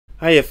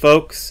Hiya,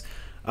 folks.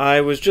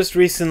 I was just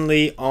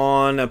recently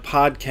on a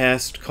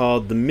podcast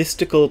called The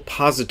Mystical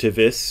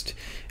Positivist,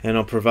 and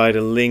I'll provide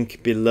a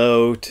link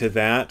below to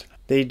that.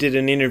 They did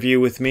an interview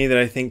with me that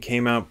I think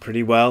came out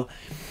pretty well.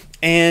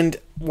 And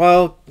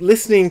while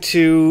listening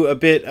to a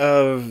bit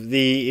of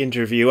the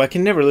interview, I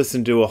can never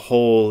listen to a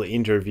whole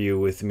interview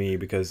with me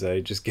because I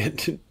just get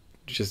to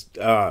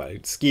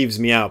it skeeves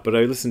me out, but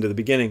I listened to the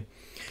beginning.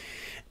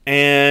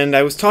 And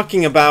I was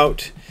talking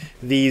about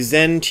the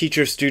Zen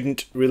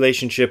teacher-student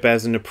relationship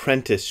as an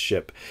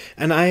apprenticeship.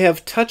 And I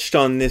have touched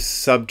on this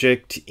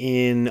subject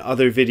in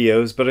other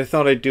videos, but I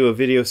thought I'd do a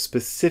video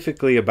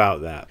specifically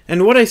about that.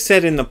 And what I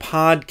said in the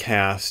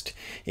podcast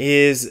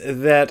is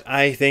that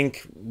I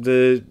think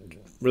the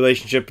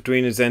relationship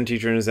between a Zen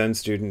teacher and a Zen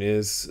student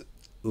is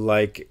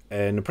like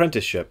an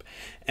apprenticeship.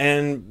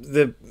 And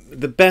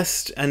the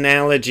best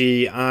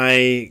analogy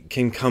I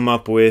can come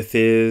up with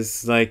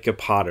is like a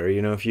potter.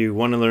 You know, if you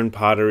want to learn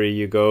pottery,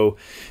 you go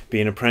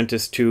be an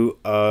apprentice to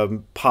a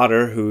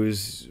potter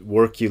whose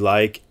work you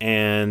like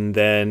and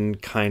then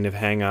kind of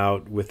hang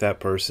out with that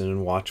person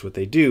and watch what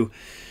they do.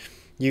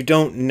 You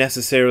don't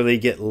necessarily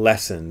get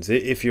lessons.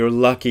 If you're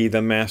lucky,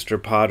 the master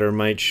potter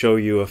might show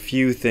you a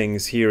few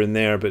things here and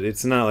there, but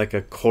it's not like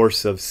a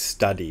course of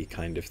study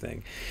kind of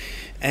thing.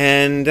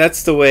 And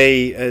that's the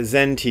way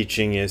Zen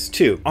teaching is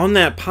too. On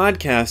that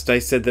podcast, I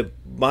said that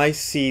I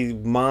see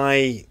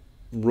my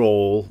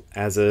role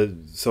as a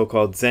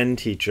so-called Zen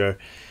teacher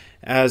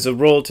as a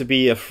role to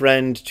be a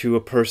friend to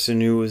a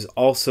person who is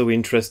also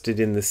interested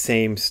in the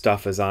same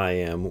stuff as I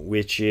am,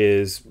 which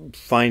is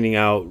finding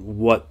out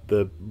what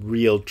the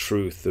real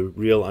truth, the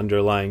real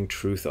underlying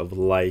truth of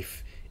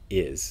life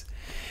is.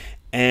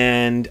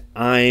 And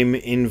I'm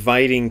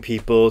inviting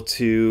people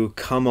to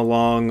come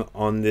along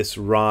on this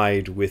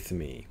ride with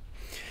me.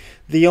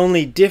 The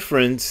only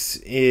difference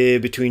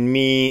between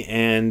me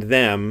and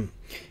them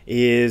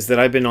is that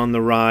I've been on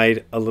the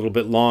ride a little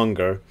bit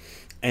longer.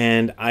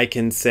 And I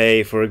can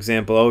say, for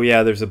example, oh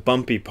yeah, there's a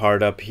bumpy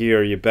part up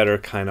here, you better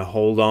kind of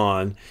hold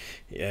on.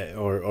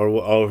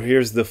 Or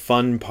here's the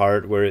fun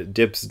part where it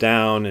dips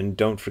down and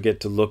don't forget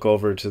to look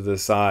over to the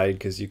side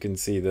because you can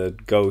see the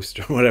ghost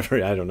or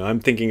whatever. I don't know. I'm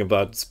thinking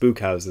about spook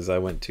houses I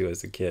went to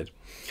as a kid.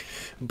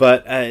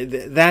 But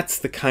that's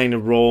the kind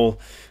of role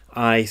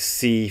I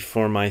see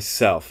for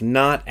myself,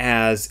 not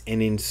as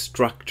an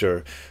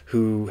instructor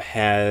who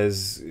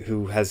has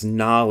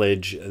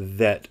knowledge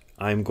that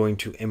I'm going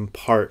to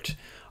impart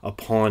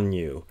upon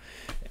you.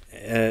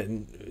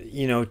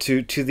 You know,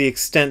 to the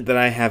extent that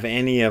I have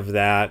any of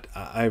that,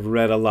 I've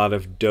read a lot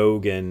of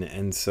Dogen,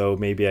 and so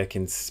maybe I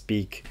can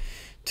speak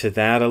to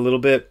that a little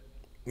bit.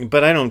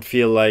 But I don't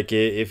feel like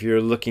if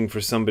you're looking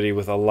for somebody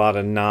with a lot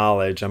of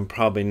knowledge, I'm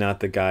probably not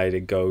the guy to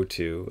go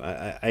to.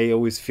 I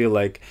always feel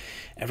like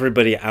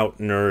everybody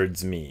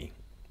out-nerds me.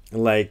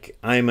 Like,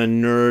 I'm a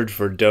nerd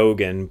for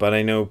Dogen, but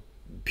I know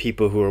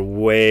people who are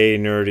way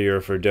nerdier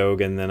for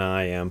Dogen than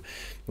I am.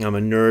 I'm a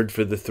nerd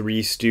for the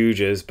Three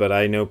Stooges, but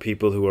I know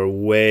people who are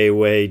way,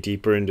 way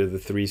deeper into the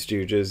Three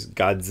Stooges.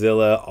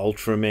 Godzilla,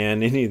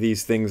 Ultraman, any of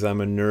these things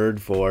I'm a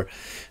nerd for.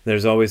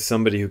 There's always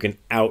somebody who can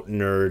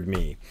out-nerd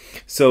me.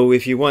 So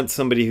if you want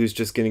somebody who's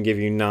just going to give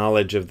you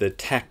knowledge of the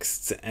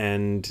texts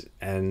and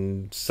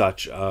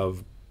such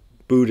of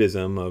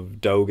Buddhism, of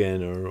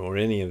Dogen, or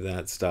any of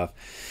that stuff,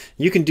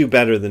 you can do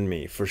better than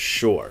me, for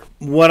sure.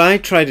 What I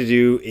try to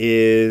do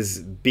is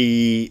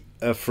be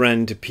a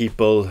friend to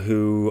people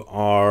who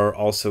are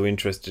also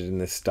interested in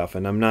this stuff,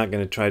 and I'm not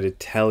going to try to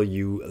tell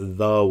you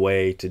the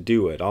way to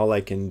do it. All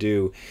I can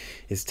do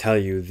is tell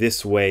you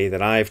this way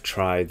that I've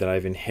tried, that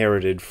I've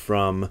inherited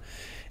from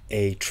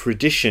a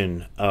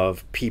tradition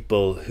of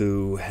people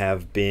who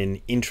have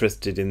been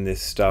interested in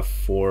this stuff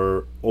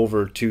for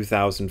over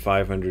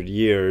 2,500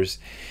 years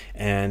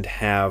and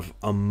have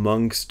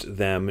amongst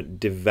them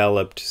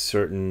developed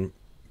certain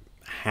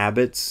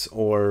habits,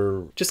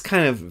 or just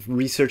kind of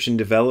research and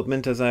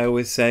development, as I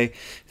always say,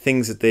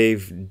 things that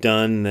they've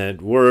done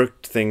that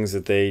worked, things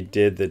that they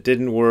did that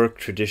didn't work,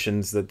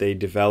 traditions that they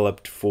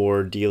developed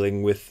for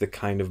dealing with the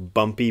kind of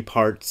bumpy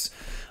parts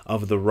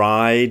of the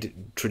ride,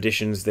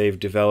 traditions they've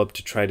developed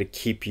to try to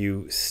keep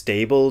you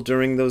stable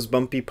during those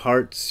bumpy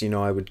parts. You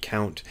know, I would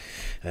count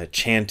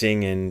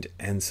chanting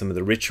and some of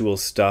the ritual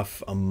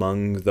stuff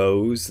among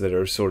those that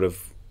are sort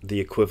of the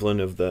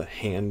equivalent of the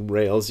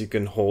handrails you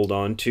can hold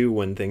on to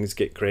when things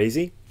get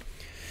crazy.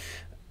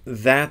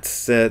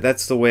 That's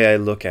the way I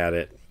look at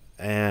it,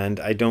 and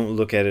I don't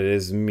look at it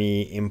as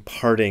me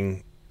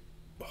imparting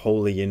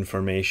holy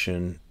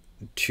information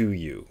to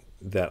you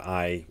that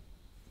I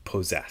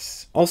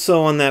possess.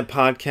 Also on that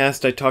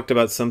podcast, I talked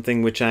about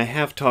something which I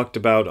have talked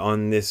about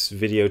on this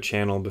video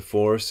channel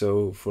before,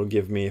 so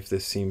forgive me if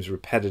this seems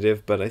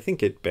repetitive, but I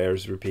think it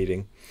bears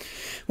repeating,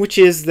 which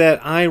is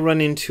that I run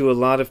into a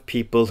lot of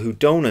people who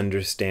don't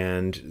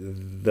understand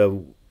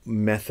the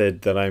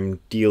method that I'm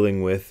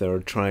dealing with or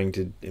trying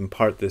to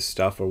impart this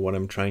stuff or what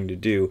I'm trying to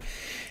do.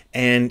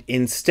 And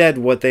instead,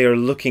 what they are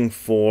looking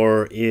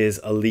for is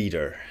a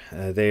leader.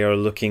 They are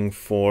looking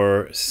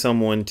for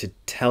someone to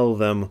tell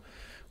them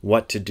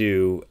what to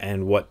do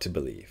and what to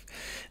believe.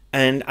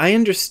 And I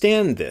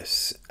understand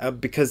this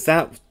because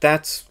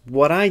that's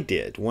what I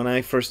did when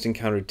I first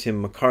encountered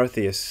Tim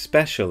McCarthy.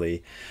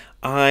 Especially,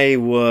 I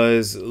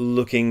was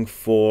looking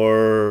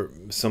for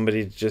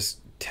somebody to just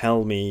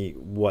tell me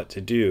what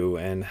to do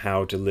and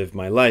how to live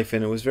my life,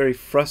 and it was very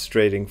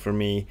frustrating for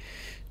me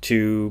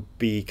to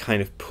be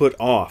kind of put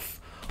off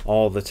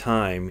all the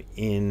time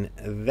in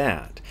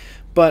that.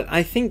 But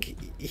I think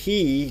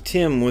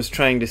Tim, was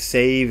trying to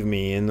save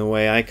me in the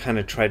way I kind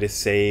of try to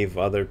save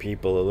other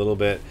people a little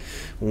bit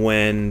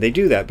when they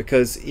do that.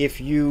 Because if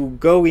you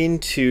go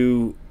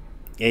into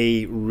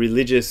a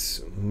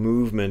religious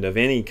movement of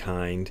any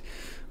kind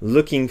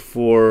looking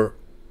for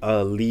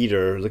a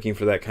leader, looking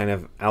for that kind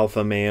of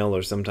alpha male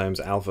or sometimes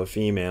alpha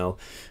female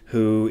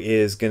who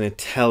is going to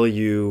tell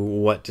you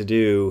what to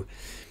do,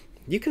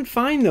 you can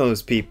find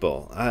those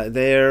people.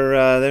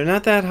 They're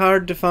not that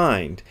hard to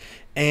find,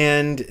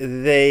 and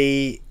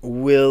they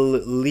will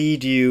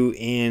lead you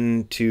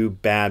into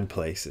bad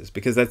places,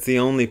 because that's the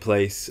only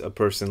place a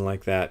person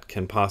like that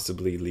can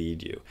possibly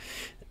lead you.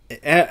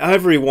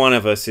 Every one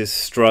of us is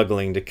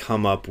struggling to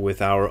come up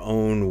with our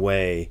own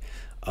way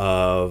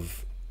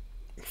of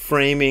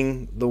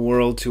framing the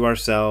world to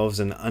ourselves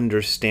and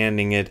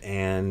understanding it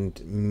and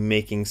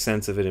making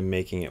sense of it and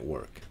making it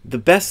work. The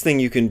best thing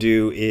you can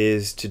do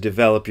is to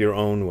develop your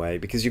own way,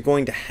 because you're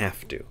going to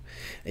have to.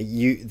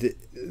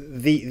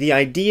 The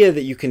idea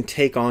that you can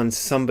take on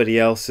somebody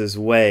else's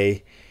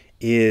way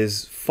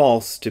is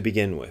false to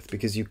begin with,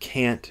 because you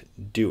can't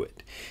do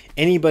it.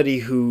 Anybody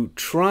who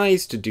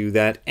tries to do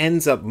that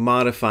ends up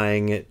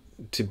modifying it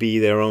to be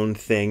their own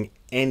thing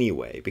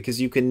anyway,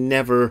 because you can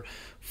never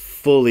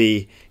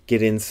fully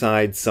get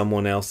inside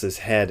someone else's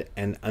head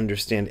and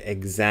understand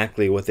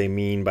exactly what they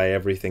mean by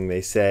everything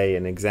they say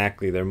and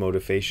exactly their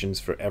motivations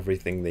for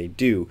everything they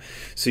do.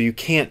 So you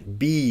can't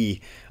be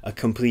a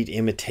complete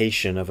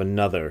imitation of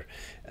another,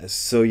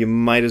 so you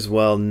might as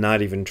well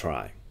not even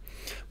try.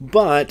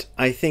 But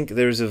I think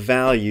there's a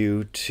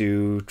value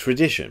to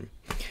tradition.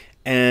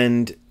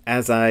 And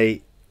as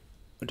I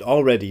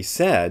already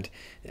said,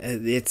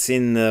 it's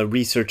in the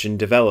research and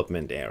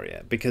development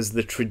area, because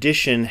the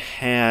tradition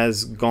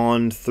has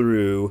gone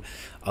through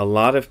a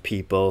lot of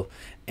people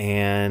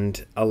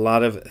and a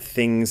lot of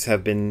things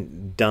have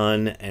been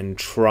done and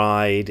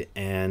tried,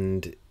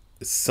 and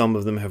some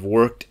of them have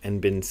worked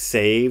and been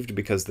saved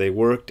because they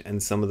worked,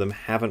 and some of them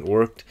haven't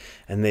worked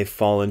and they've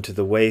fallen to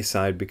the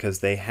wayside because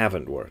they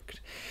haven't worked.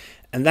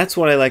 And that's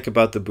what I like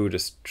about the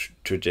Buddhist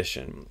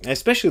tradition. I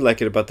especially like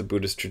it about the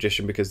Buddhist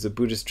tradition because the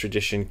Buddhist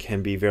tradition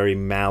can be very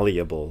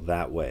malleable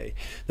that way.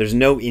 There's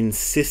no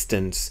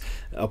insistence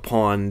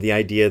upon the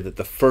idea that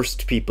the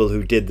first people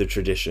who did the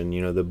tradition,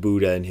 the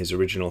Buddha and his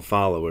original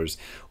followers,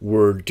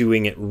 were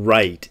doing it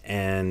right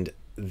and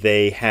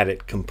they had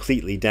it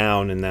completely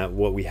down, and that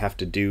what we have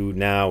to do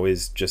now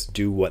is just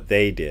do what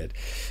they did.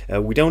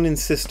 We don't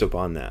insist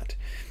upon that.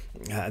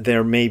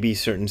 There may be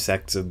certain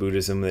sects of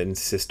Buddhism that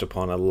insist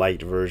upon a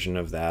light version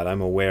of that. I'm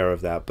aware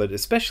of that, but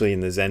especially in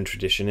the Zen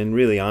tradition, and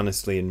really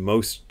honestly in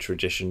most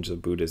traditions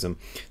of Buddhism,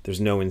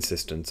 there's no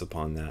insistence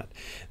upon that.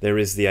 There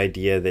is the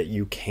idea that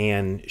you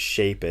can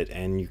shape it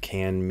and you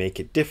can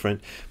make it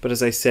different, but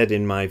as I said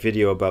in my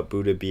video about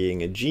Buddha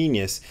being a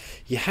genius,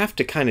 you have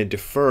to kind of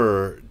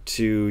defer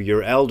to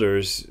your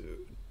elders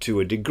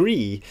to a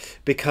degree,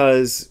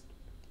 because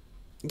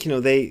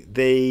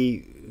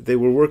they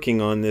were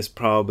working on this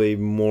probably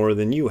more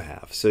than you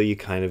have. So you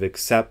kind of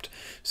accept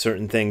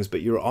certain things,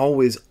 but you're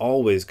always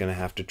going to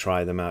have to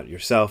try them out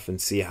yourself and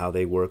see how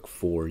they work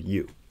for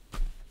you.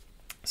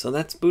 So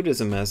that's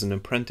Buddhism as an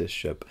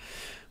apprenticeship.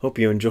 Hope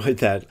you enjoyed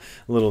that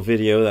little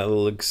video, that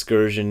little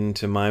excursion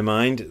to my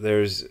mind.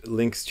 There's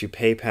links to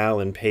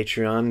PayPal and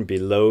Patreon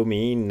below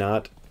me,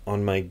 not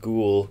on my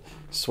Ghoul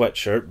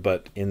sweatshirt,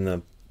 but in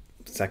the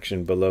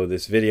section below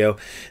this video.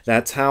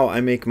 That's how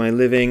I make my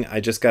living. I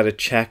just got a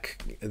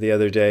check the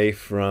other day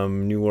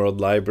from New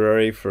World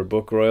Library for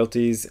book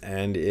royalties,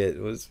 and it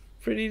was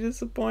pretty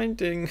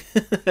disappointing,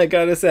 I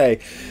gotta say.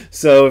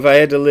 So if I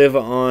had to live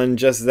on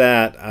just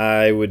that,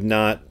 I would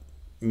not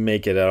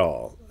make it at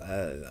all.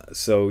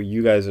 So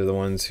you guys are the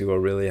ones who are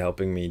really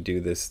helping me do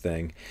this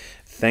thing.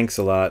 Thanks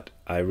a lot.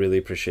 I really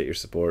appreciate your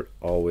support.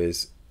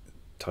 Always.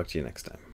 Talk to you next time.